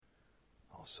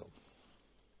also.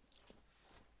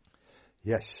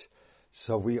 Yes,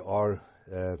 so we are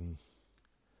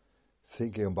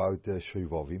thinking about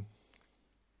Shoivovim,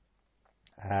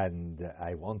 and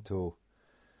I want to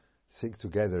think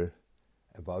together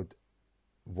about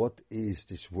what is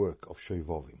this work of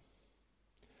Shoivovim.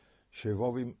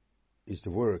 Shoivovim is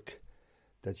the work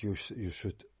that your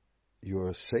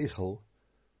seichel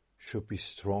should be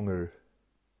stronger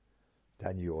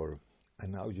than your,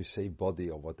 and now you say body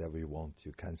or whatever you want,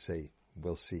 you can say,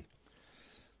 we'll see.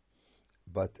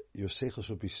 But your seichel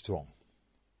should be strong.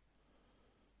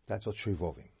 That's what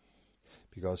Shoivovim.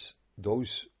 Because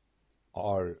those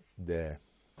are the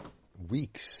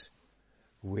weeks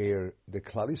where the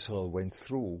Klal Yisrael went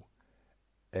through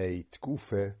a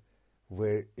tkufe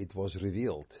where it was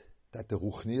revealed that the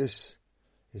Ruchnius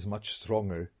is much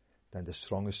stronger than the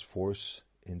strongest force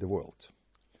in the world.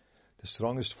 The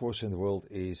strongest force in the world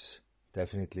is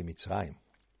definitely Mitzrayim.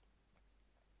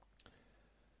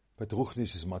 But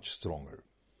Ruchnius is much stronger.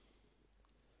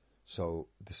 So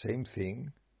the same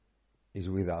thing is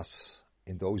with us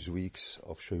in those weeks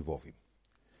of Shoivovim.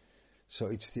 So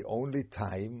it's the only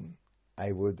time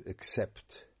I would accept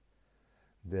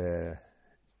the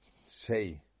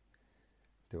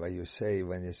way you say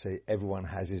when you say everyone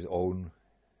has his own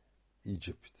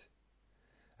Egypt.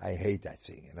 I hate that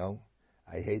thing,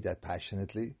 I hate that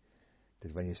passionately,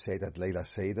 that when you say that Leila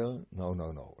Seder,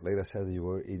 no. Leila Seder, you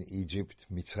were in Egypt,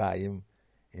 Mitzrayim,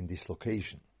 in this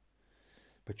location.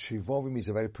 But Shoivovim is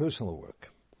a very personal work.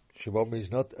 Shoivovim is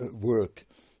not a work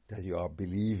that you are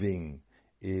believing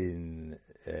in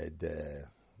the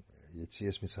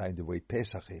Yetzias Mitzrayim the way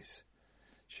Pesach is.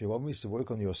 Shoivovim is the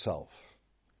work on yourself.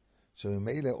 So in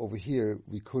Mele over here,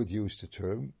 we could use the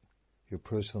term your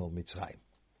personal Mitzrayim.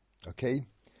 Okay?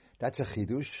 That's a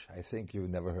chidush. I think you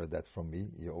never heard that from me.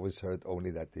 You always heard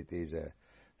only that it is a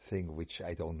thing which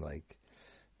I don't like.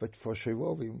 But for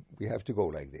Shoivovim, we have to go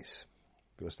like this,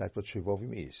 because that's what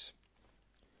Shoivovim is.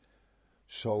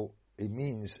 So it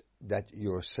means that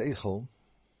your seichel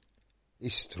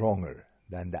is stronger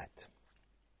than that.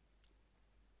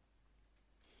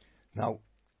 Now,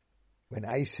 when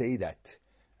I say that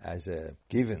as a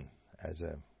given, as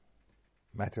a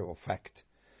matter of fact,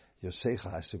 your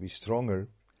seichel has to be stronger,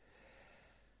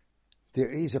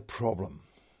 there is a problem.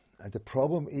 And the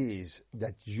problem is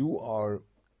that you are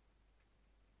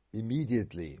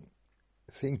immediately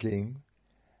thinking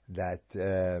that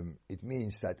it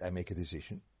means that I make a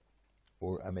decision,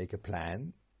 or I make a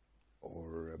plan,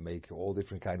 or make all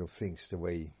different kind of things the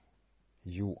way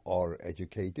you are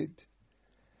educated.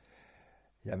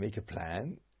 I make a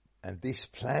plan, and this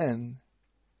plan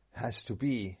has to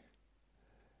be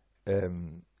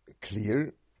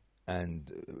clear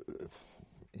and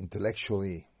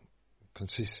intellectually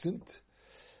consistent.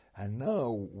 And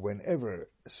now, whenever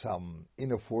some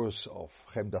inner force of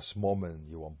Chemdas Momen,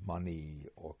 you want money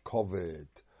or COVID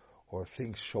or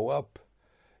things show up,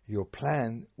 your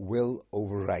plan will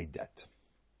override that.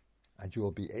 And you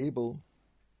will be able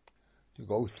to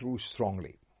go through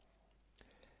strongly.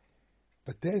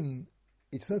 But then,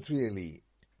 it's not really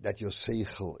that your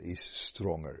seichel is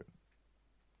stronger.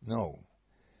 No.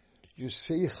 Your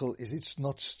seichel it's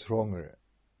not stronger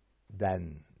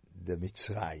than the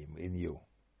Mitzrayim in you.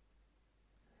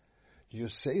 Your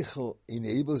seichel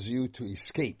enables you to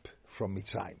escape from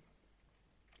Mitzrayim.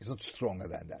 It's not stronger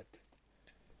than that.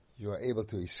 You are able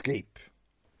to escape.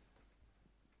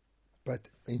 But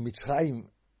in Mitzrayim,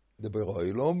 the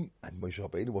Borei Olam and Moshe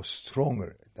Rabbeinu was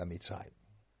stronger than Mitzrayim.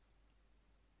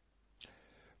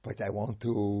 But I want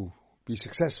to be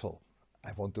successful.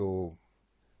 I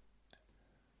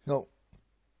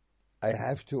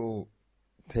have to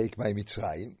take my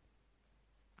Mitzrayim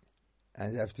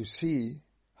and I have to see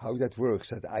how that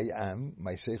works, that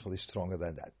my seichel is stronger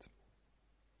than that.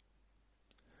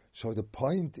 So the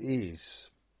point is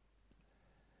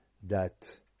that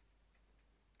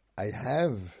I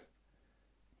have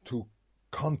to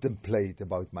contemplate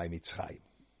about my Mitzrayim.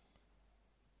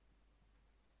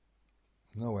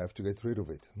 No, I have to get rid of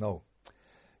it. No.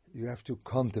 You have to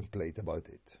contemplate about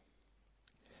it.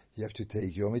 You have to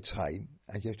take your Mitzrayim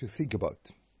and you have to think about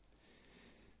it.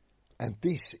 And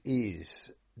this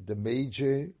is the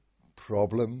major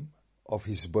problem of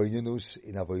Hisboinenus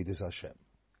in Avodas Hashem.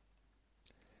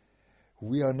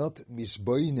 We are not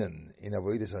misboinen in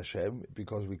Avodas Hashem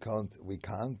because we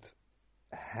can't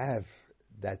have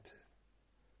that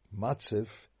matzev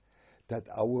that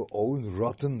our own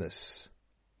rottenness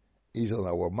is on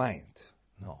our mind.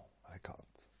 No, I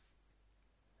can't.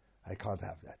 I can't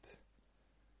have that.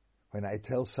 When I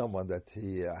tell someone that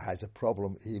he has a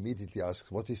problem, he immediately asks,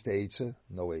 what is the Eitzah?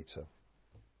 No Eitzah.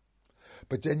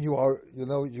 But then you are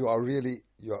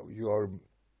you are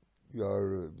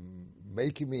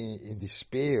making me in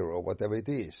despair or whatever it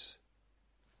is.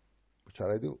 What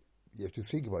shall I do? You have to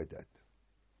think about that.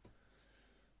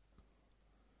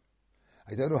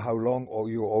 I don't know how long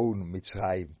your own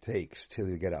Mitzrayim takes till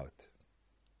you get out.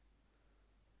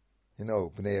 You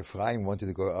know, Bnei Ephraim wanted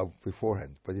to go out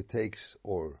beforehand, but it takes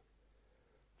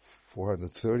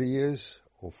 430 years,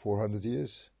 or 400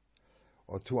 years,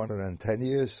 or 210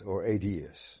 years, or 80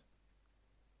 years.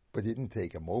 But it didn't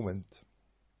take a moment.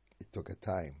 It took a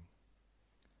time.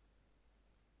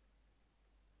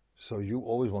 So you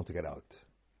always want to get out.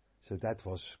 So that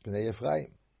was Bnei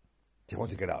Ephraim. They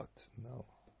want to get out. No.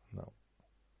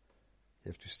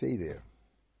 You have to stay there.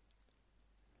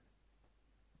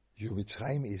 Your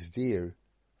Mitzrayim is there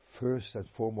first and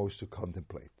foremost to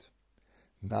contemplate.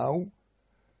 Now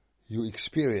you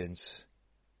experience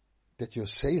that your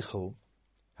seichel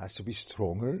has to be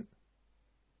stronger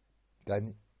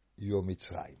than your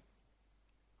Mitzrayim.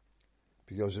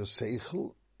 Because your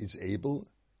seichel is able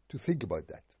to think about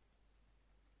that.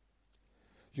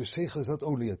 Your seichel is not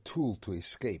only a tool to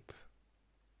escape.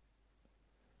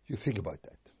 You think about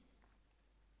that.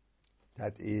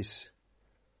 That is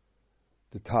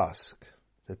the task.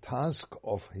 The task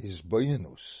of his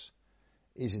Boyanus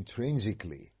is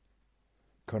intrinsically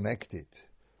connected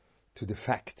to the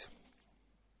fact.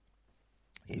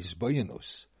 His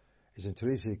Boyanus is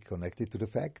intrinsically connected to the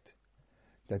fact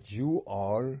that you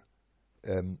are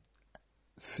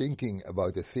thinking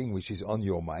about a thing which is on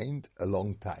your mind a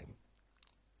long time.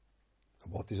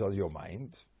 What is on your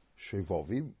mind?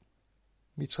 Shevovim,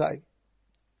 Mitzrayim.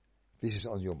 This is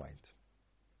on your mind.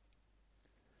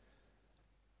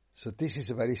 So this is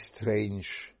a very strange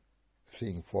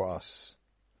thing for us,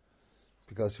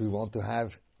 because we want to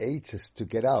have ages to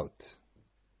get out.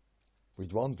 We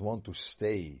don't want to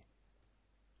stay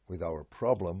with our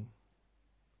problem.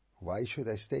 Why should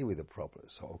I stay with the problem?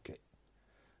 So, okay,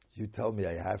 you tell me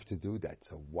I have to do that.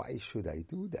 So why should I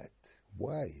do that?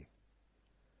 Why?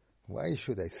 Why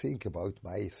should I think about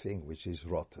my thing which is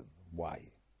rotten?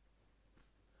 Why?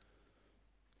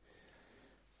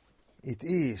 It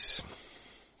is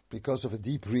because of a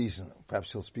deep reason.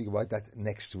 Perhaps we'll speak about that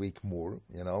next week more,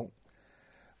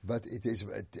 But it is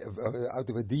out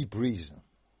of a deep reason.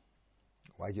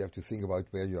 Why do you have to think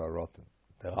about where you are rotten?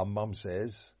 The Rambam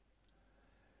says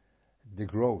the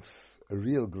growth, a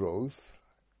real growth,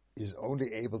 is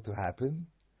only able to happen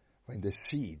when the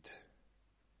seed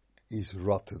is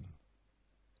rotten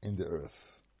in the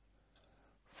earth.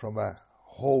 From a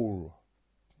whole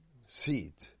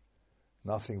seed,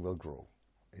 nothing will grow.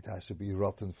 It has to be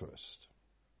rotten first.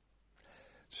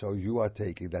 So you are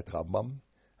taking that Rambam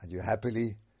and you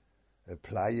happily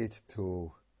apply it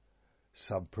to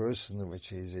some person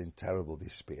which is in terrible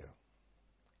despair,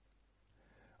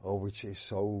 or which is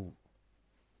so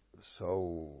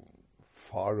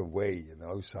far away,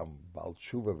 some Baal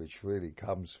Tshuva which really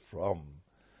comes from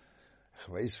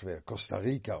Costa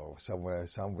Rica or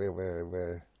somewhere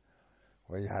where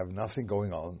you have nothing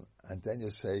going on, and then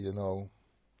you say,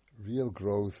 real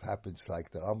growth happens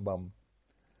like the Rambam,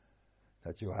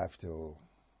 that you have to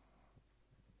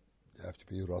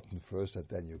be rotten first and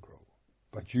then you grow.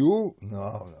 But you,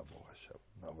 no,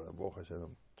 Baruch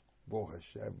Hashem,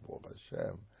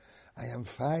 I am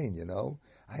fine,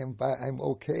 I'm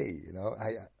okay,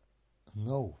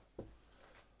 no.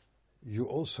 You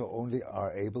also only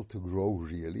are able to grow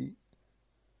really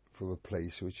from a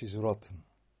place which is rotten.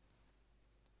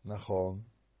 Nachon,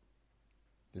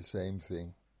 the same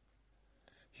thing.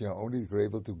 You are only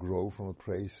able to grow from a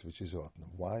place which is rotten.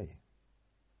 Why?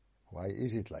 Why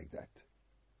is it like that?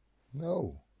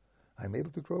 No, I'm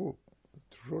able to grow,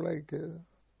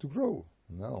 to grow.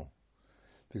 No,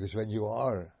 because when you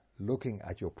are looking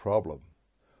at your problem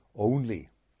only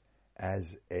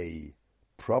as a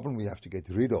problem we have to get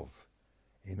rid of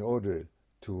in order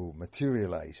to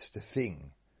materialize the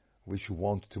thing which you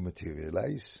want to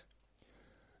materialize,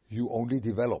 you only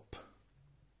develop.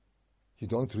 You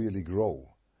don't really grow,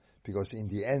 because in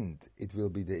the end it will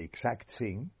be the exact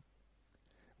thing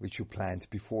which you planned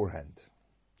beforehand.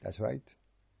 That's right.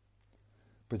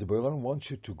 But the Boron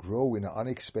wants you to grow in an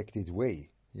unexpected way.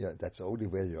 Yeah, that's only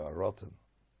where you are rotten.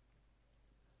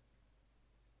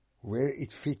 Where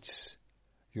it fits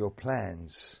your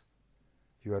plans,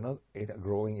 you are not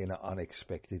growing in an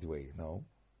unexpected way, no.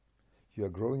 You are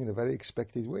growing in a very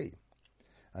expected way.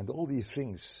 And all these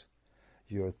things,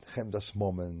 your Chemdas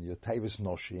Momen, your Taivas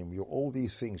Noshim, all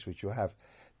these things which you have,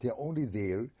 they're only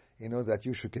there in order that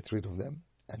you should get rid of them,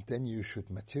 and then you should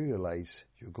materialize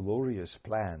your glorious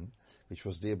plan which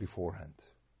was there beforehand.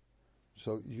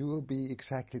 So you will be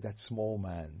exactly that small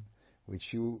man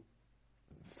which you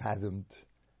fathomed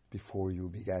before you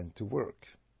began to work.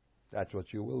 That's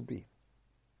what you will be.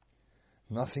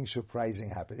 Nothing surprising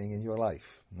happening in your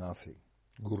life. Nothing.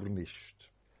 Gar nicht.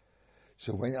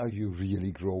 So when are you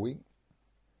really growing?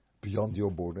 Beyond your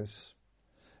borders,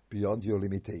 beyond your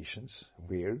limitations.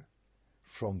 Where?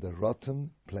 From the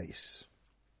rotten place.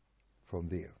 From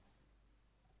there.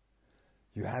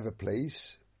 You have a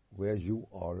place where you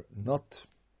are not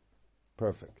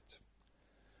perfect.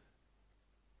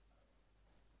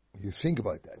 You think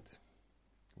about that.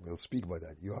 We'll speak about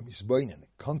that. You are misbeinen.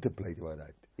 Contemplate about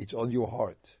that. It's on your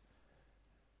heart.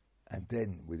 And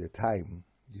then, with the time,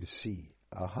 you see,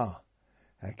 aha,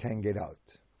 I can get out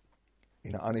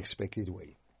in an unexpected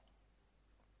way.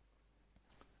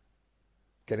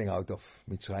 Getting out of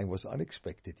Mitzrayim was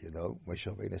unexpected, Moshe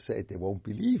Rabbeinu said, they won't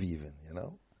believe even,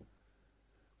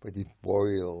 But it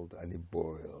boiled, and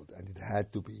it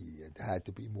had to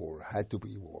be more, had to be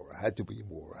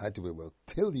more,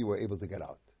 till you were able to get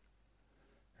out.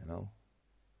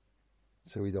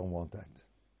 So we don't want that.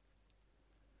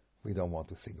 We don't want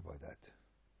to think about that.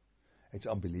 It's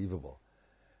unbelievable.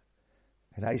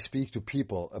 And I speak to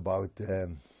people about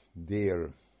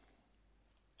their...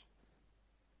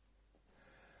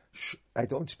 I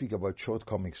don't speak about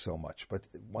shortcomings so much, but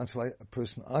once a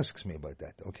person asks me about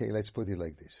that, okay, let's put it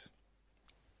like this.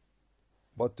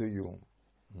 What do you...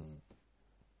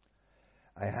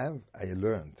 I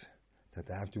learned that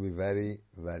I have to be very,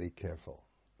 very careful.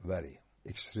 Very,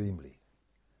 extremely.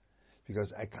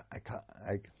 Because I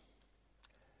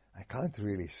can't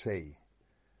really say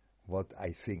what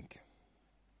I think.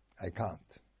 I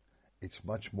can't. It's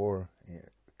much more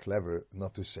clever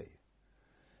not to say.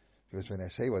 Because when I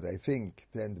say what I think,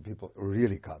 then the people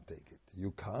really can't take it.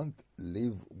 You can't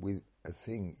live with a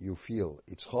thing you feel.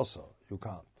 It's choser. You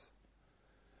can't.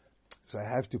 So I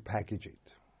have to package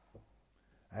it.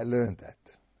 I learned that.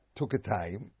 Took a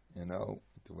time,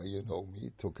 the way you know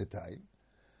me, took a time.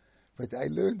 But I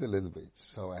learned a little bit.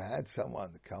 So I had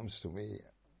someone that comes to me,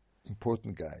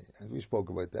 important guy, and we spoke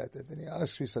about that, and then he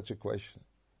asked me such a question.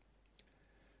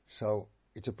 So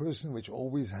it's a person which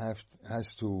always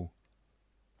has to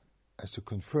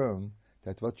confirm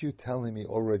that what you telling me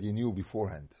already knew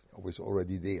beforehand, or was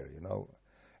already there,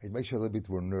 It makes you a little bit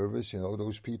more nervous,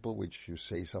 those people which you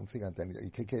say something and then you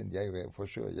kick in, yeah, for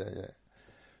sure, yeah.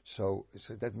 So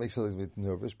that makes a little bit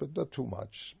nervous, but not too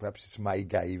much. Perhaps it's my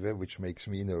gaiva which makes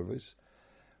me nervous.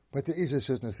 But there is a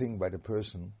certain thing by the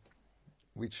person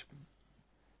which,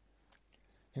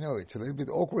 it's a little bit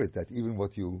awkward that even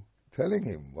what you telling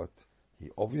him, what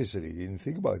he obviously didn't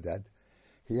think about that,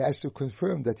 he has to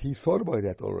confirm that he thought about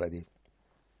that already.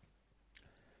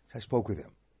 So I spoke with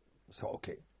him. So,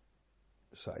 okay.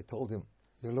 So I told him,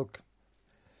 look,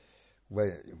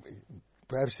 well,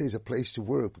 perhaps there's a place to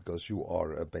work because you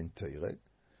are a Ben Torah,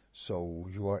 so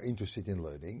you are interested in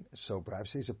learning. So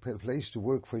perhaps there's a place to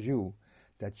work for you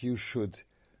that you should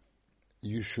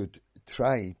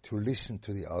try to listen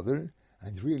to the other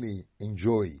and really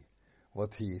enjoy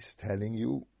what he is telling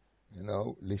you,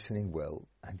 listening well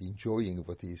and enjoying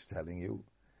what he is telling you,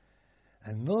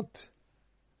 and not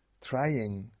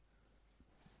trying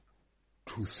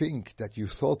to think that you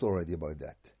thought already about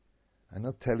that, and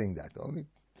not telling that. Only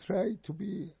try to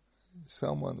be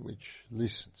someone which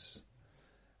listens,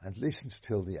 and listens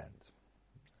till the end.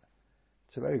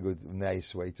 It's a very good,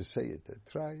 nice way to say it.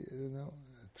 Try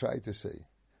to say.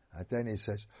 And then he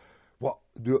says, "What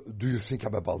do you think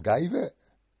I'm a Balgaiva?"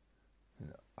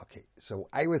 Okay, so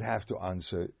I would have to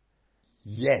answer,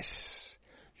 yes,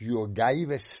 your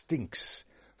gaiva stinks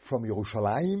from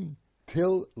Yerushalayim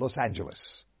till Los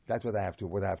Angeles. That's what I have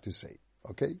to say,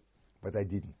 okay? But I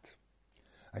didn't.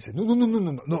 I said, no,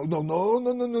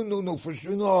 for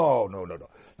sure, no,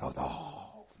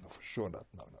 for sure not,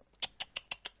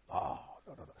 no.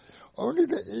 Only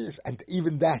there is, and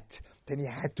even that, then he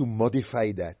had to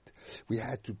modify that. We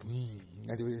had to,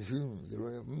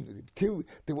 till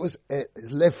there was a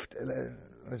left,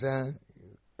 a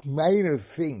minor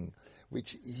thing,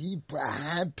 which he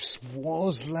perhaps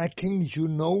was lacking,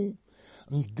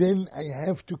 and then I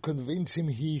have to convince him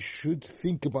he should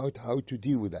think about how to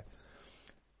deal with that.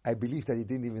 I believe that he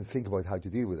didn't even think about how to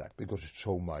deal with that, because it's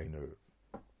so minor.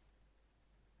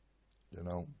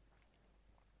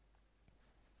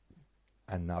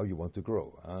 And now you want to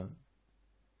grow, huh?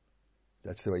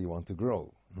 That's the way you want to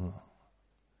grow.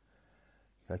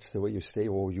 That's the way you stay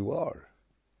where you are.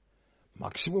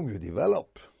 Maximum you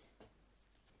develop.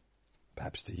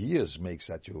 Perhaps the years makes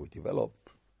that you develop.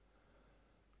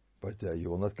 But you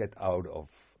will not get out of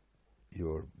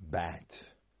your bat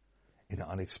in an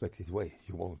unexpected way.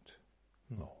 You won't.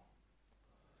 No.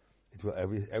 It will.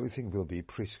 Everything will be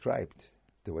prescribed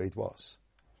the way it was.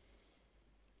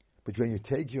 But when you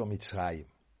take your Mitzrayim,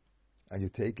 and you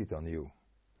take it on you,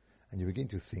 and you begin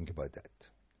to think about that,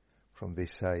 from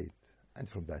this side, and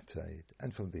from that side,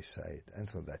 and from this side, and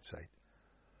from that side.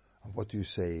 And what do you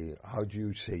say? How do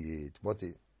you say it?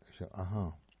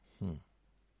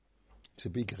 It's a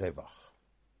big revach.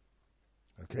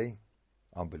 Okay?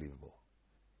 Unbelievable.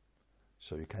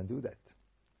 So you can do that.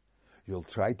 We'll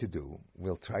try to do,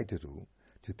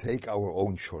 to take our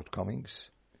own shortcomings.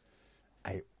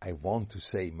 I want to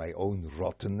say my own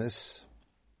rottenness,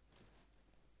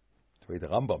 the way the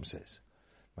Rambam says,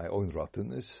 my own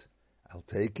rottenness, I'll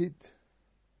take it,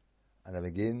 and I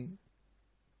begin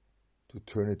to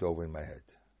turn it over in my head.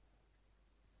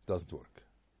 It doesn't work.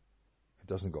 It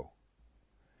doesn't go.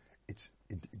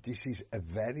 This is a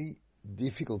very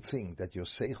difficult thing, that your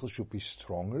seichel should be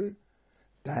stronger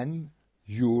than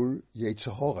your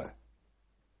Yetzer Hara.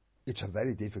 It's a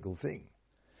very difficult thing.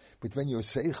 But when your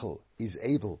seichel is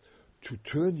able to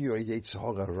turn your Yetzer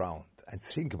Hara around and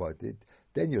think about it,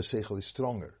 then your seichel is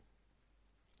stronger.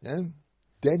 Yeah?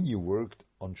 Then you worked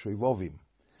on Shoivovim.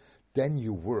 Then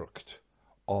you worked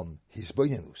on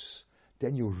Hisboyanus.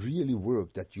 Then you really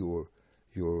worked that your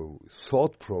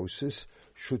thought process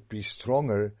should be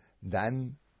stronger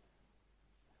than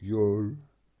your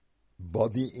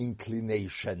body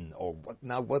inclination, or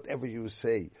whatever you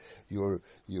say. You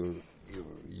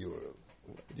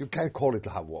can call it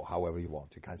however you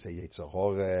want. You can say Yetzer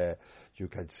Hara, you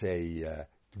can say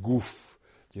Guf,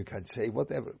 you can say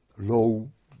whatever, low,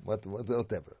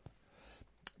 whatever.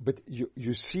 But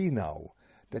you see now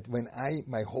that when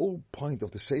my whole point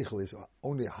of the seichel is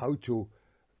only how to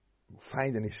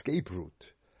find an escape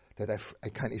route, that I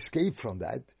can escape from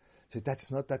that. So that's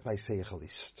not that my seichel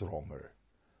is stronger.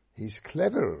 He's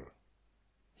clever.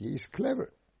 He is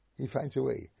clever. He finds a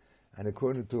way. And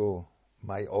according to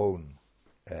my own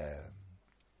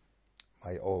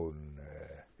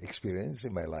experience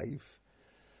in my life,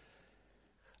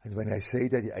 and when I say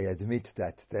that, I admit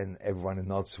that, then everyone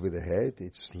nods with the head.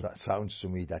 It sounds to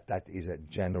me that is a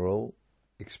general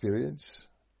experience.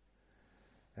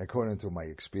 According to my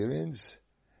experience,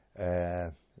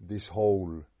 this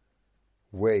whole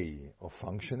way of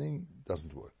functioning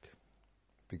doesn't work,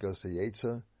 because the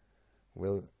Yetzer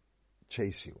will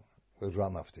chase you, will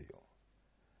run after you,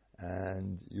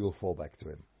 and you'll fall back to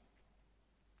him.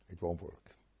 It won't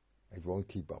work. It won't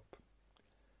keep up.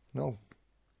 No,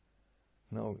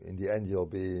 in the end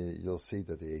you'll see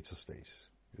that the Yetzer stays.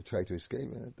 You try to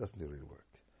escape and it doesn't really work.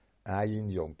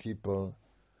 Ayin, Yom Kippur,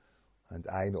 and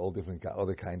Ayin, all different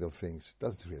other kind of things,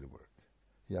 doesn't really work.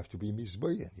 You have to be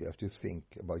misboyen. You have to think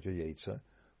about your Yetzer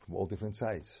from all different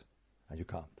sides. And you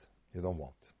can't. You don't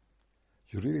want.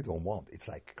 You really don't want. It's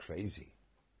like crazy.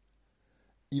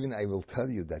 Even I will tell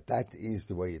you that is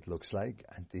the way it looks like,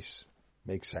 and this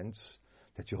makes sense,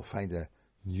 that you'll find a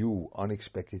new,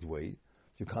 unexpected way.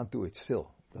 You can't do it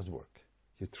still. It doesn't work.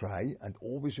 You try, and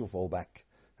always you fall back.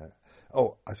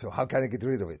 So how can I get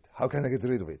rid of it? How can I get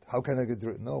rid of it? How can I get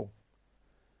rid of it? No.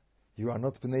 You are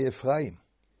not Bnei Ephraim.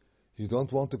 You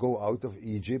don't want to go out of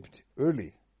Egypt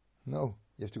early. No.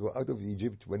 You have to go out of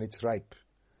Egypt when it's ripe.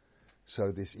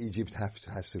 So this Egypt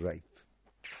has to ripe.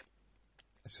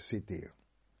 So sit there.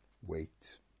 Wait.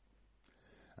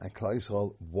 And Klal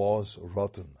Yisrael was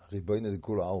rotten. Ribono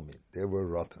D'Kula Almin. They were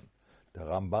rotten. The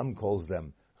Ramban calls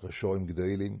them Reshoim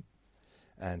Gdolim,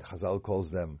 and Chazal calls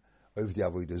them Ovdei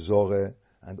Avodah Zorah,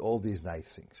 and all these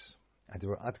nice things. And they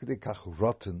were ad kedei kach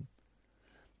rotten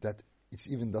that it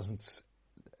even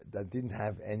didn't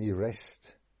have any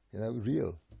rest.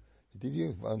 Real. Did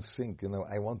you once think,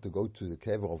 I want to go to the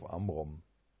kever of Amram,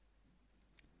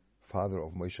 father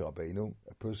of Moshe Rabbeinu,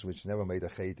 a person which never made a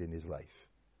chet in his life.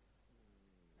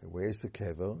 Where's the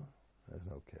kever? There's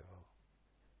no kever.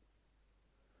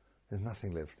 There's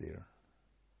nothing left there.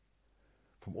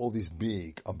 From all these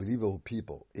big, unbelievable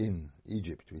people in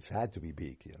Egypt, which had to be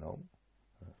big,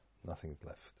 nothing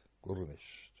left.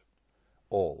 Gurnished.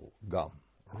 All gone.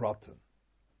 Rotten.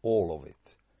 All of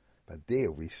it. But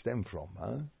there we stem from,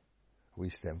 We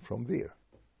stem from there.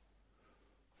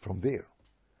 From there.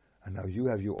 And now you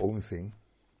have your own thing.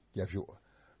 You have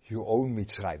your own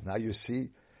Mitzrayim. Now you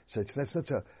see, so it's not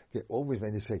so, always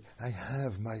when they say, I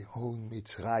have my own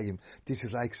Mitzrayim, this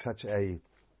is like such a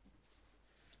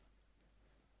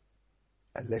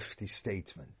lefty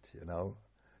statement,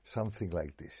 something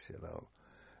like this,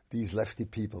 These lefty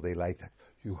people, they like that.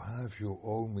 You have your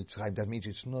own Mitzrayim. That means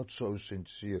it's not so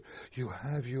sincere. You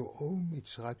have your own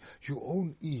Mitzrayim, your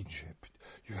own Egypt.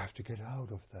 You have to get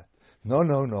out of that.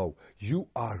 No. You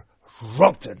are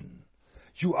rotten.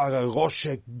 You are a Rosh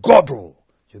Godel.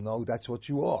 That's what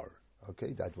you are.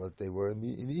 Okay, that's what they were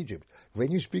in Egypt.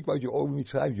 When you speak about your own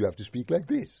Mitzrayim, you have to speak like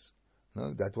this.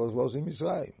 No, that was in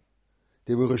Mitzrayim.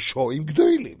 They were a Shoim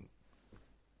Gdoilim.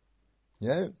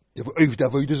 Yeah? They were Oivd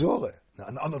Avodah Zorah. No.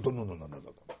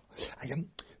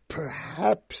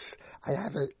 Perhaps I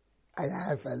have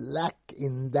a lack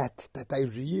in that I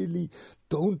really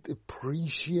don't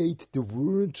appreciate the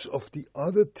words of the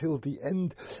other till the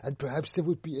end, and perhaps there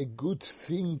would be a good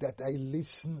thing that I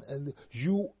listen, and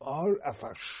you are a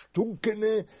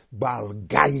verstunkene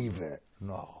Bargaive.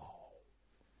 No.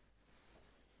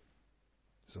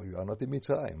 So you are not in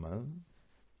Mitzrayim, huh?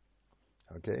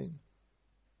 Okay?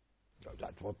 Now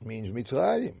that's what means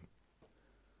Mitzrayim.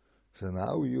 So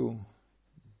now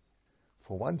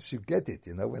for once you get it,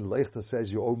 when Leichter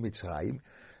says you own Mitzrayim,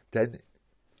 then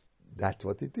that's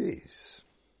what it is.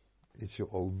 It's your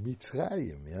own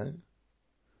Mitzrayim, yeah?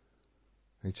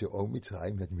 It's your own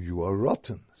Mitzrayim that you are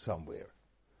rotten somewhere.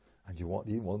 And you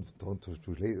don't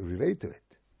relate to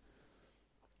it.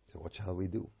 So what shall we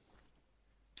do?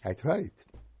 I tried.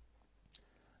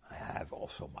 I have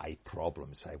also my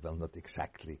problems. I will not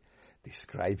exactly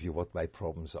describe you what my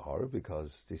problems are,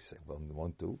 because this I will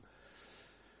want to.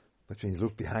 But when you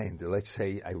look behind, let's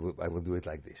say I will do it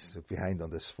like this. Look behind on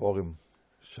the Sforim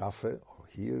Shafe, or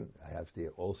here, I have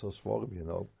there also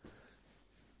Sforim,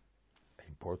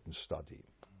 important study.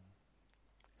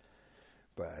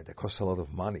 But it costs a lot of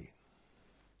money.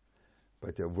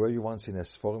 But were you once in a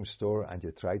Sforim store and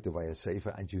you tried to buy a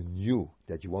Sefer and you knew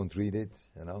that you won't read it,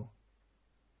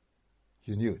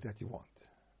 You knew that you won't.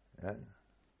 Yeah?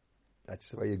 That's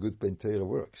the way a good Penteira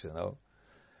works,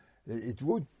 It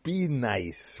would be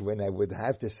nice when I would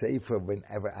have the Sefer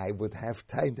whenever I would have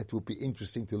time. That would be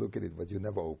interesting to look at it, but you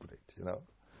never open it,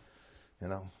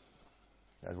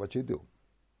 That's what you do.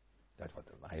 That's what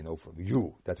I know from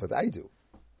you. That's what I do.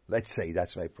 Let's say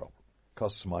that's my problem.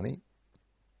 Costs money,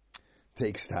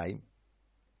 takes time,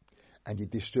 and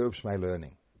it disturbs my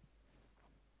learning.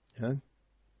 Yeah?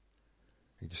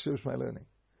 It disturbs my learning.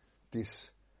 This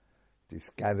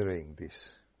gathering,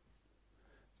 this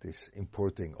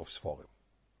importing of Sforim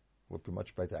would be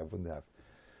much better. I wouldn't have.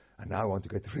 And now I want to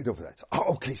get rid of that. So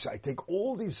I take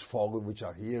all these Sforim which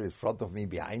are here in front of me,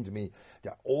 behind me.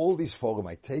 There are all these Sforim.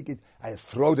 I take it, I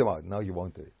throw them out. No, you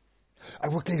won't do it. I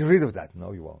will get rid of that.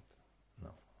 No, you won't.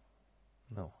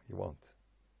 No, you won't.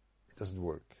 It doesn't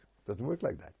work. It doesn't work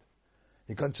like that.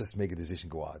 You can't just make a decision,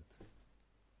 go out.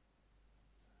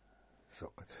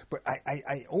 So, but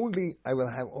I will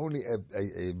have only a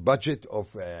budget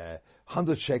of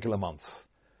 100 shekel a month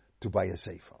to buy a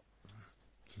Sefer.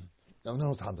 No,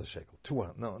 not 100 shekel,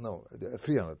 200, no,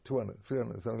 300, 200,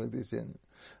 300, something like this, yeah.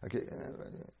 Okay,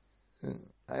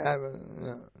 I have,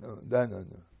 no.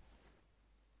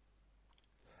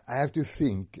 I have to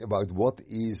think about what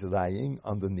is lying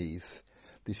underneath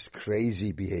this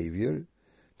crazy behavior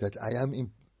that I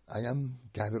am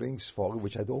gathering for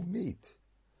which I don't need.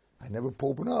 I never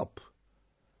open up.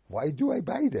 Why do I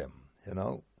buy them?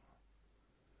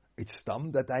 It's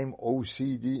dumb that I'm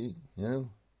OCD.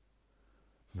 No,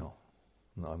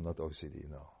 I'm not OCD.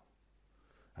 No,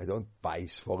 I don't buy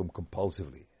Sforim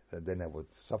compulsively. Then I would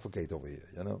suffocate over here.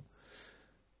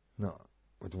 No,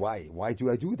 but why? Why do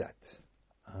I do that?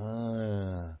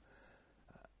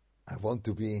 I want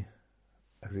to be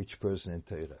a rich person in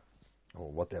Torah,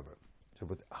 or whatever. So,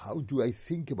 but how do I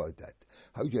think about that?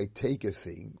 How do I take a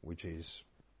thing which is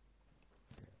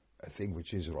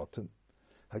rotten?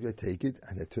 How do I take it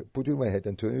and put it in my head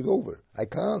and turn it over? I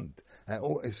can't. I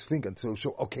always think, and so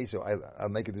I'll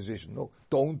make a decision. No,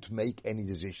 don't make any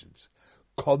decisions.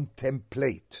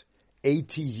 Contemplate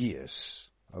 80 years,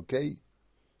 okay?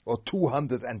 Or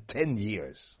 210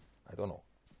 years. I don't know.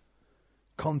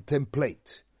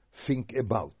 Contemplate. Think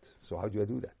about. So how do I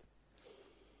do that?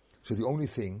 So the only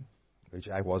thing which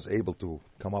I was able to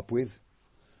come up with,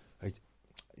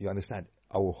 you understand,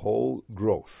 our whole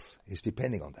growth is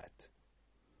depending on that.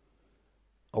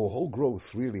 Our whole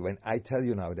growth, really, when I tell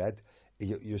you now that,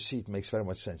 you see it makes very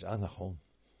much sense. The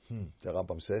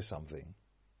Rambam says something.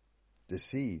 The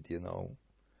seed,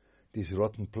 this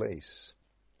rotten place.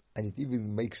 And it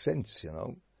even makes sense,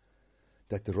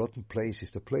 that the rotten place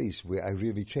is the place where I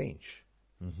really change.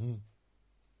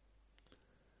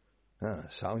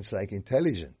 Sounds like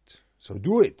intelligent. So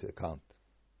do it. I can't.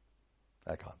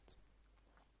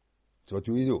 So what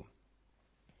do we do?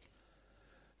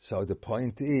 So the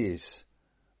point is,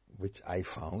 which I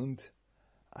found,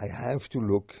 I have to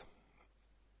look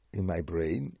in my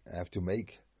brain, I have to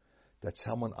make that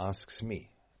someone asks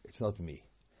me. It's not me.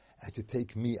 I have to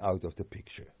take me out of the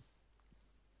picture.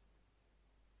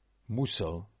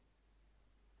 Musar,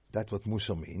 that's what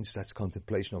Musar means, that's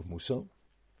contemplation of Musar.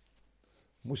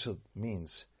 Musar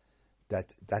means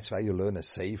that's why you learn a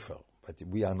sefer. But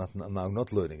we are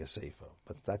not learning a sefer.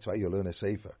 But that's why you learn a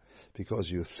sefer, because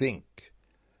you think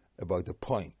about a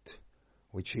point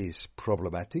which is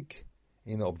problematic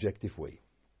in an objective way.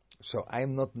 So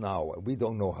we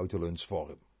don't know how to learn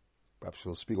Sforim. Perhaps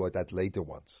we'll speak about that later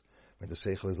once, when the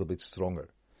Seichel is a little bit stronger.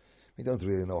 We don't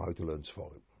really know how to learn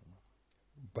Sforim.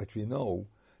 But we know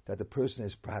that the person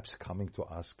is perhaps coming to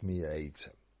ask me a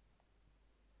Eitzah.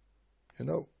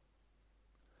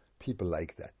 People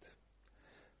like that.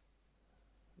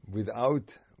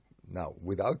 Without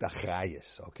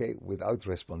achrayus, okay? Without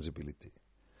responsibility.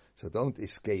 So don't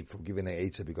escape from giving an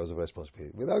Eitzah because of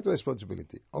responsibility. Without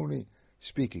responsibility, only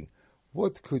speaking.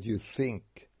 What could you think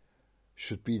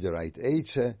should be the right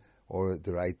Eitzah, or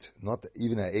the right, not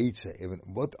even an Eitzah, even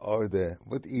what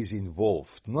is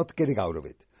involved, not getting out of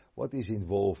it. What is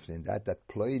involved in that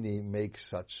Pliny makes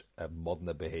such a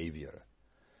modern behavior?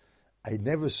 I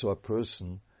never saw a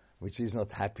person which is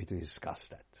not happy to discuss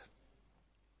that.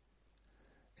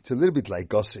 It's a little bit like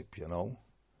gossip, so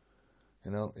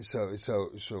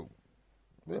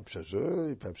perhaps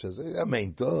I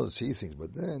mean, does he thinks,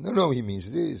 but no, he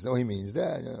means this, no, he means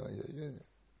that.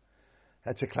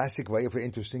 That's a classic way of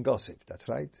interesting gossip. That's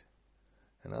right.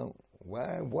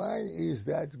 Why is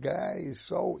that guy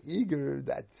so eager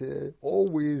that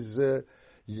always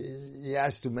he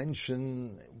has to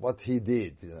mention what he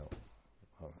did?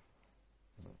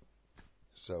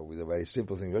 So with a very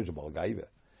simple thing,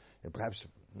 perhaps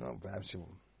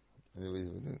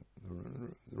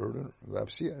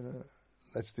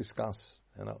let's discuss.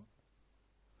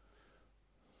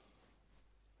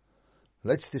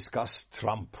 Let's discuss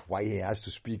Trump, why he has to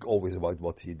speak always about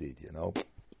what he did,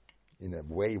 in a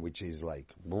way which is like,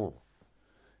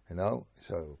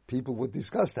 so people would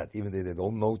discuss that, even though they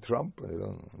don't know Trump,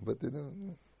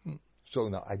 So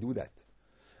now I do that.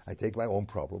 I take my own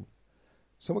problem.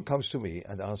 Someone comes to me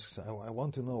and asks, I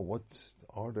want to know what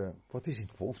is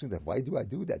involved in that. Why do I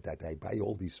do that? That I buy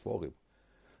all these for him.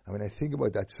 And when I think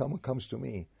about that, someone comes to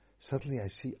me, suddenly I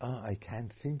see, I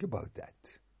can't think about that.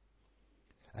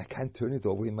 I can't turn it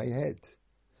over in my head.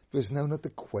 There's now not a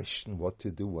question what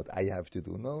to do, what I have to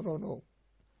do. No.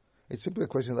 It's simply a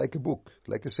question like a book,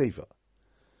 like a sefer.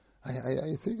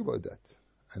 I think about that.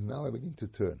 And now I begin to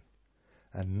turn.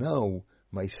 And now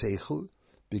my seichel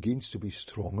begins to be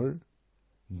stronger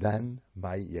than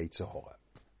my Yetzer Hara.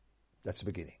 That's the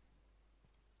beginning.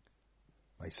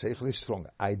 My seichel is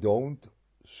stronger. I don't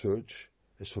search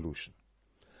a solution.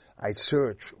 I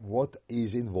search what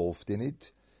is involved in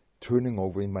it, turning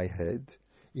over in my head,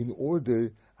 in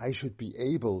order I should be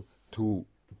able to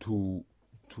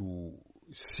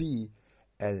see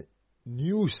a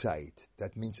new side.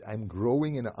 That means I'm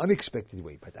growing in an unexpected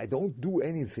way, but I don't do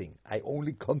anything. I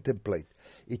only contemplate.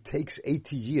 It takes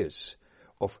 80 years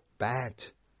of bad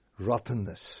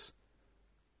rottenness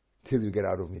till you get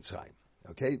out of Mitzrayim.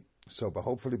 Okay? So, but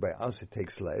hopefully by us it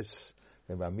takes less.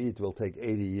 And by me it will take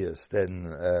 80 years.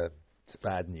 Then it's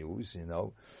bad news,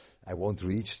 I won't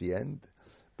reach the end.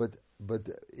 But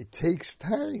it takes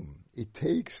time. It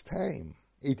takes time.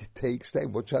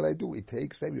 What shall I do? It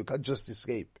takes time. You can't just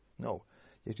escape. No.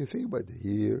 You have to think about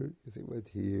here, you think about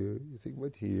here, you think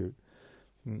about here.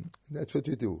 That's what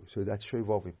you do. So that's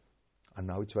Shevovim. And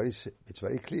now it's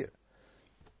very clear.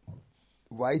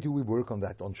 Why do we work on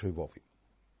that on Shevovim?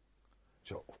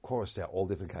 So, of course, there are all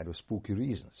different kind of spooky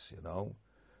reasons,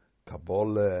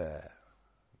 Kabbalah,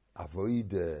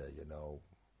 Avoide,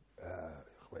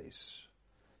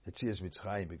 Yetzias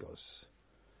Mitzrayim, because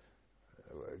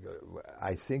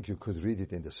I think you could read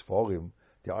it in the Sforim.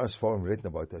 There are Sforim written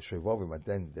about the Shevovim, and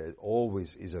then there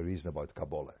always is a reason about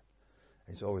Kabbalah.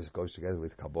 It always goes together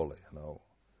with Kabbalah,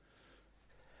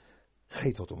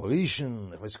 Chet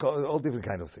Otomorishan, it's all different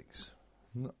kind of things.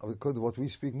 No, because what we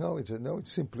speak now, it's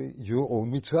simply your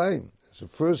own Mitzrayim. It's the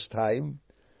first time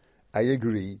I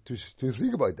agree to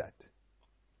think about that.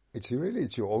 It's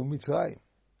your own Mitzrayim.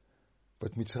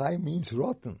 But Mitzrayim means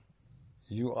rotten.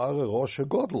 You are a Rosh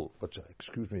Godel. But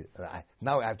excuse me,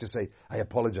 now I have to say, I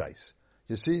apologize.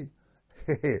 You see,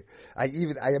 I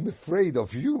am afraid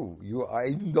of you. I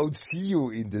even don't see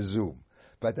you in the Zoom.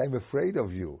 But I'm afraid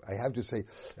of you. I have to say,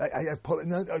 I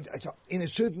apologize. In a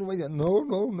certain way,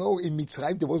 no. In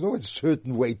Mitzrayim, there was no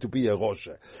certain way to be a Rosh.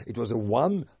 It was a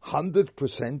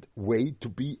 100% way to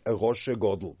be a Rosh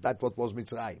Godel. That's what was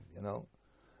Mitzrayim,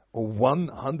 A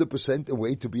 100% a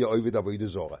way to be a Ovid Avodah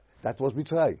Zorah. That was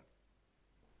Mitzrayim.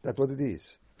 That's what it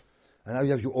is. And now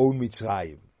you have your own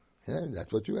Mitzrayim. Yeah,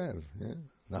 that's what you have. Yeah.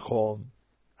 Nachon,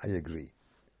 I agree.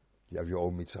 You have your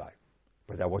own Mitzrayim.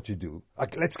 But that's what you do.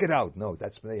 Let's get out. No,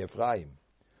 that's Bnei Ephraim.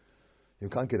 You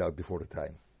can't get out before the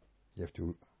time. You have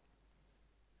to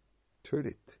turn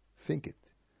it, think it.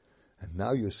 And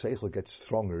now your seichel gets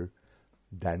stronger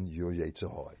than your Yetzer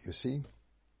Hara. You see?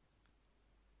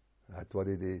 That's what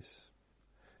it is.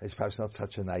 It's perhaps not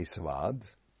such a nice word,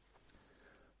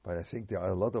 but I think there are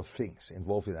a lot of things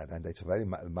involved in that, and it's a very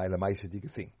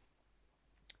lemaisedique thing.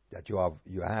 That you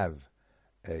have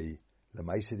a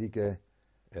lemaisedique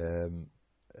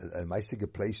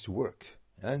place to work.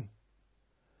 Yeah?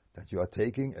 That you are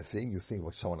taking a thing, you think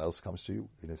what someone else comes to you,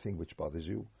 in a thing which bothers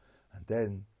you, and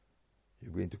then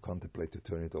you're going to contemplate to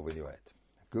turn it over in your head.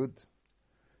 Good?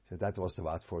 So that was the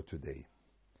word for today.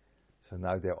 So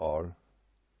now there are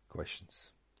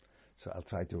questions. So I'll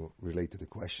try to relate to the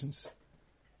questions.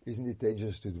 Isn't it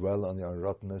dangerous to dwell on your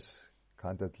rottenness?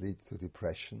 Can't that lead to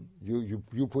depression?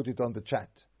 You put it on the chat.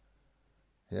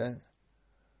 Yeah?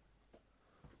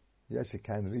 Yes, it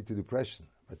can lead to depression,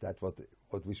 but that's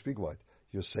what we speak about.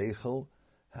 Your seichel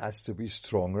has to be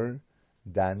stronger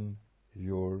than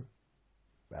your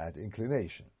bad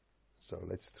inclination. So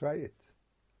let's try it.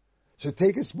 So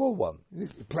take a small one.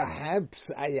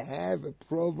 Perhaps I have a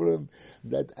problem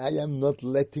that I am not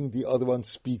letting the other one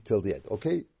speak till the end.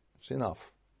 Okay, it's enough.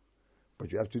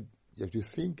 But you have to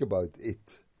think about it,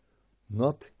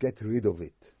 not get rid of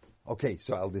it. Okay,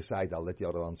 so I'll decide I'll let the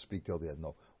other one speak till the end.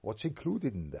 No, what's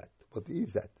included in that? What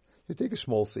is that? You take a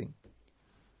small thing.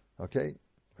 Okay,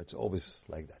 it's always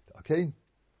like that. Okay,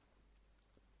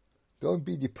 don't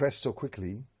be depressed so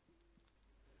quickly.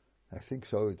 I think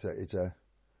so. It's a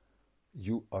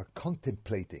you are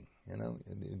contemplating,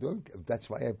 you don't, that's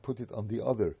why I put it on the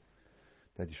other,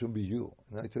 that it shouldn't be you.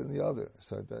 No, it's on the other,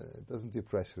 so it doesn't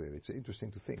depress really. It's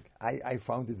interesting to think. I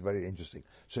found it very interesting.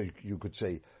 So you could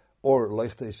say, or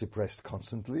Leuchter is depressed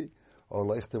constantly, or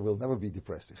Leuchter will never be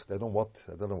depressed. I don't know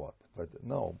what, but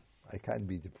no, I can't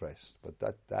be depressed. But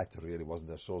that really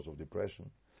wasn't a source of depression.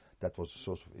 That was a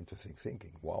source of interesting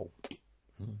thinking. Wow.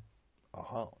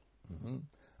 Aha. Mm-hmm.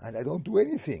 And I don't do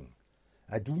anything.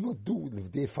 I do not do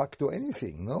de facto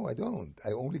anything. No, I don't.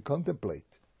 I only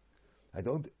contemplate. I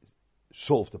don't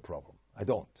solve the problem. I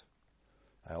don't.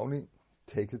 I only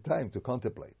take the time to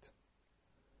contemplate.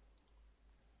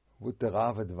 Would the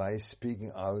Rav advise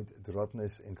speaking out the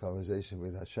rottenness in conversation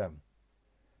with Hashem?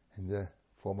 In the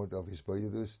format of his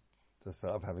Boyedus, does the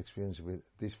Rav have experience with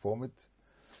this format?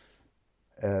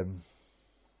 I'm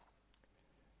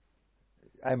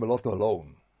a lot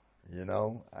alone.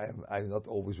 I'm not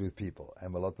always with people.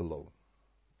 I'm a lot alone,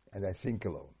 and I think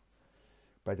alone.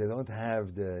 But I don't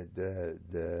have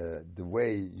the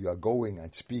way you are going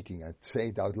and speaking and say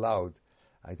it out loud.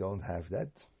 I don't have that.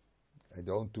 I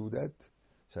don't do that,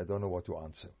 so I don't know what to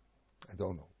answer. I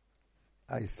don't know.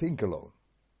 I think alone,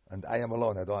 and I am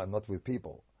alone. I'm not with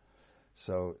people.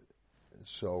 So,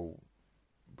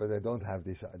 but I don't have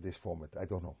this format. I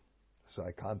don't know, so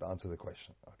I can't answer the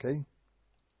question. Okay.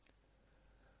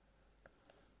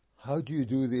 How do you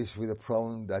do this with a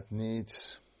problem that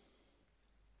needs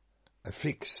a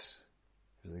fix?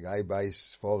 If the guy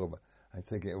buys forum and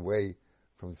taking away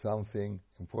from something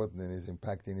important and is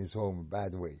impacting his home in a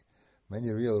bad way. Many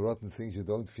real rotten things you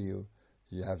don't feel,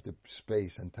 you have the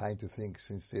space and time to think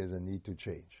since there's a need to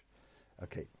change.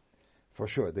 Okay, for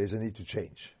sure, there's a need to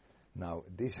change. Now,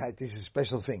 this is a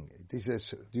special thing.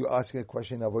 You're asking a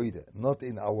question in Avodah, not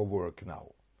in our work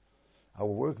now. Our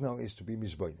work now is to be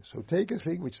misboined. So take a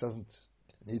thing which doesn't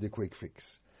need a quick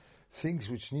fix. Things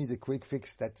which need a quick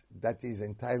fix, that is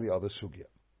entirely other sugya.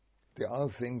 There are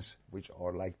things which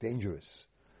are like dangerous,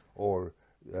 or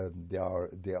they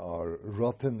are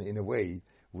rotten in a way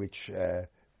which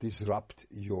disrupt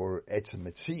your etzem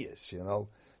metzias,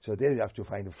 So there you have to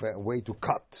find a way to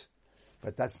cut.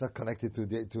 But that's not connected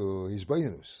to his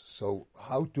bonus. So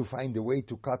how to find a way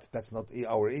to cut, that's not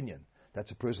our inyan.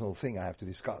 That's a personal thing I have to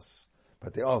discuss.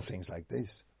 But there are things like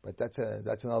this. But that's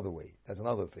another way. That's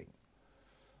another thing.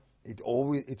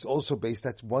 It's also based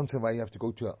that once in a while you have to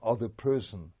go to another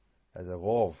person as a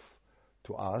Rov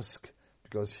to ask,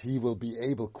 because he will be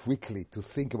able quickly to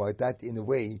think about that in a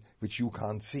way which you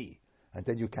can't see, and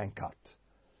then you can cut.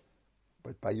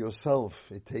 But by yourself,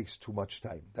 it takes too much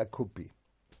time. That could be,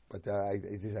 but I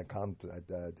can't.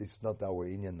 This is not our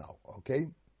inyan now. Okay,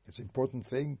 it's an important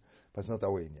thing, but it's not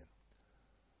our inyan.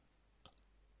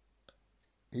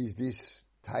 Is this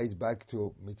tied back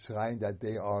to Mitzrayim, that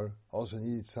they are also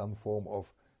needed some form of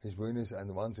hisbonenus,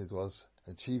 and once it was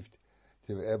achieved,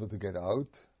 they were able to get out?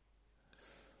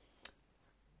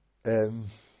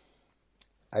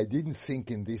 I didn't think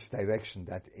in this direction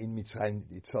that in Mitzrayim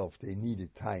itself they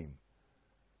needed time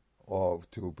or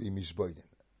to be misboinen.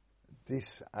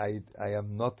 This I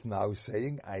am not now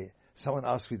saying. Someone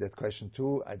asked me that question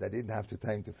too, and I didn't have the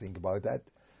time to think about that.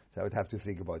 So I would have to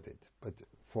think about it. But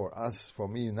for us, for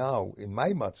me now, in my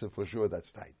matzah, for sure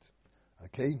that's tight.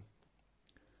 Okay?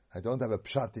 I don't have a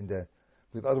pshat in the,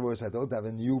 with other words, I don't have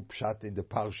a new pshat in the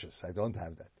parshas. I don't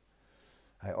have that.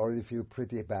 I already feel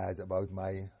pretty bad about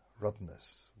my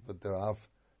rottenness. But the Rav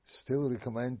still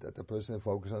recommend that the person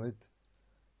focus on it.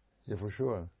 Yeah, for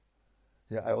sure.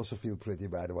 Yeah, I also feel pretty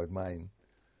bad about mine.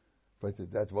 But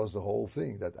that was the whole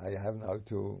thing, that I have now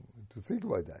to think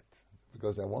about that.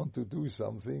 Because I want to do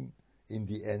something in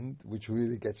the end which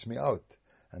really gets me out.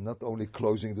 And not only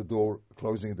closing the door,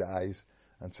 closing the eyes,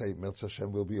 and say, Mirza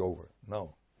Hashem will be over.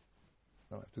 No.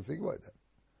 No, I have to think about that.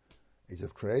 It's a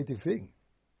creative thing.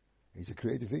 It's a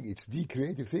creative thing. It's the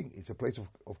creative thing. It's a place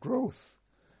of growth.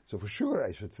 So for sure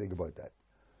I should think about that.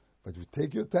 But you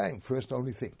take your time. First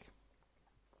only think.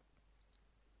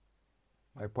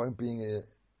 My point being,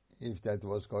 if that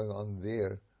was going on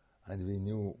there, and we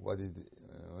knew what it,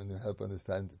 when you help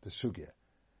understand the sugya.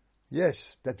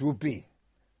 Yes, that would be.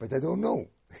 But I don't know.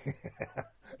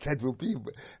 That would be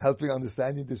helping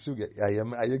understanding the sugya.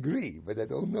 I agree, but I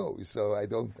don't know. So I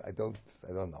don't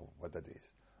know what that is.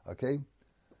 Okay?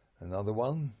 Another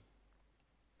one.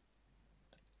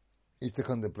 Is the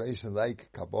contemplation like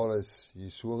Kabbalah's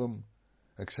Yisurim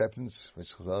acceptance, which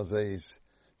Chazal says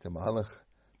the Mahalach,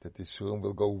 that the Yisurim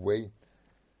will go away?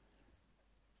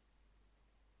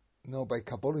 No, by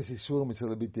Kabbalah's Yisurim it's a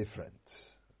little bit different.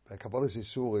 By Kabbalah's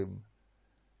Yisurim,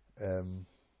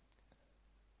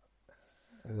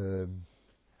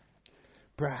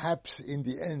 perhaps in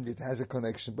the end it has a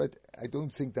connection, but I don't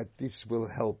think that this will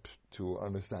help to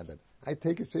understand that. I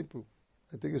take a simple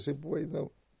way.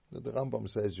 No, the Rambam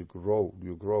says you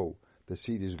grow. The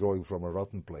seed is growing from a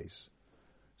rotten place.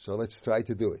 So let's try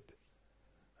to do it.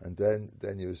 And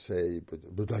then you say,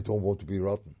 but I don't want to be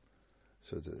rotten.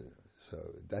 So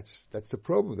that's the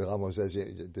problem. The Rambam says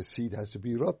the seed has to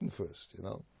be rotten first, you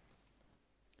know.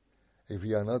 If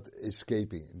we are not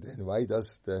escaping, then why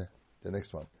does the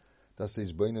next one? Does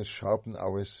this bonus sharpen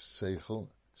our seichel,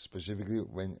 specifically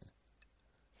when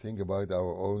think about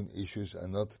our own issues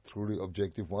and not truly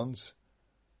objective ones?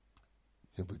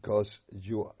 Yeah, because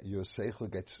your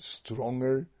seichel gets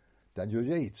stronger than your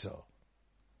yetzer.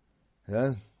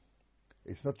 Yeah?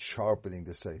 It's not sharpening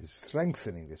the seichel, it's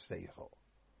strengthening the seichel.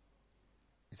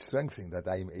 It's strengthening that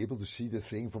I am able to see the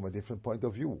thing from a different point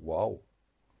of view. Wow.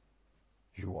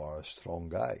 You are a strong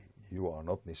guy. You are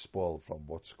not nispoiled from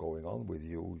what's going on with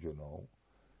you, you know.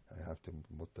 I have to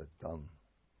put that down.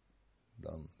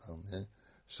 Yeah?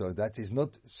 So that is not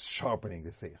sharpening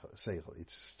the seichel,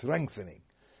 it's strengthening.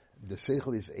 The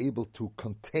seichel is able to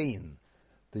contain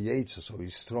the yetzer, so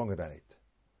he's stronger than it.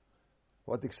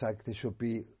 What exactly should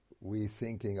be we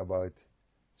thinking about?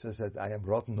 Says that I am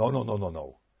rotten?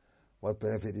 No. What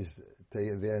benefit is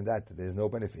there in that? There's no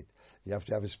benefit. You have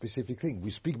to have a specific thing.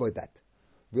 We speak about that.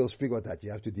 We'll speak about that.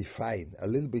 You have to define a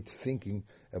little bit, thinking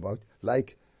about,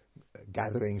 like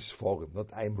gatherings forum, not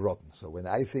I'm rotten. So when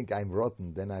I think I'm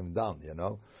rotten, then I'm done, you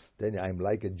know. Then I'm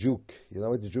like a juke. You know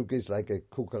what the juke is? Like a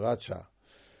cucaracha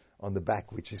on the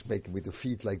back, which is making with the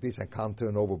feet like this. I can't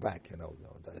turn over back, you know.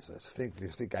 You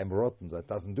think I'm rotten, that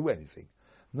doesn't do anything.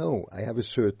 No, I have a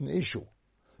certain issue.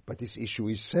 But this issue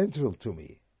is central to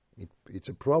me. It's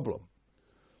a problem.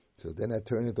 So then I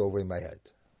turn it over in my head.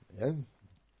 Yeah?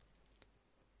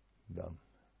 Done.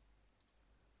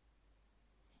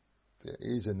 There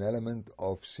is an element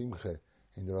of simcha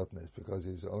in the rottenness, because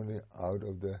it's only out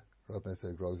of the rottenness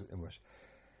that grows image.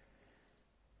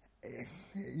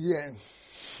 Yeah.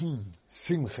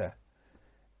 Simcha.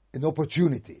 An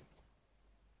opportunity.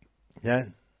 Yeah?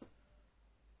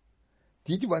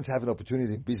 Did you once have an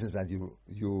opportunity in business and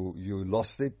you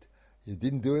lost it? You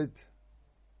didn't do it?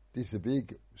 This is a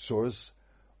big source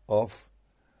of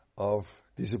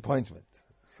disappointment.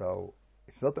 So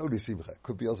it's not only simcha, it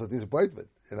could be also disappointment,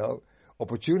 you know.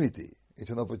 Opportunity. It's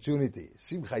an opportunity.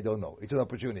 Simcha, I don't know. It's an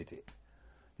opportunity.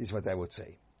 This is what I would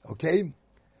say. Okay?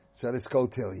 So let's go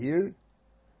till here.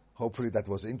 Hopefully that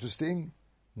was interesting.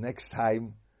 Next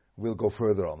time we'll go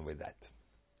further on with that.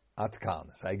 Ad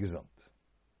kan. Sei gesund.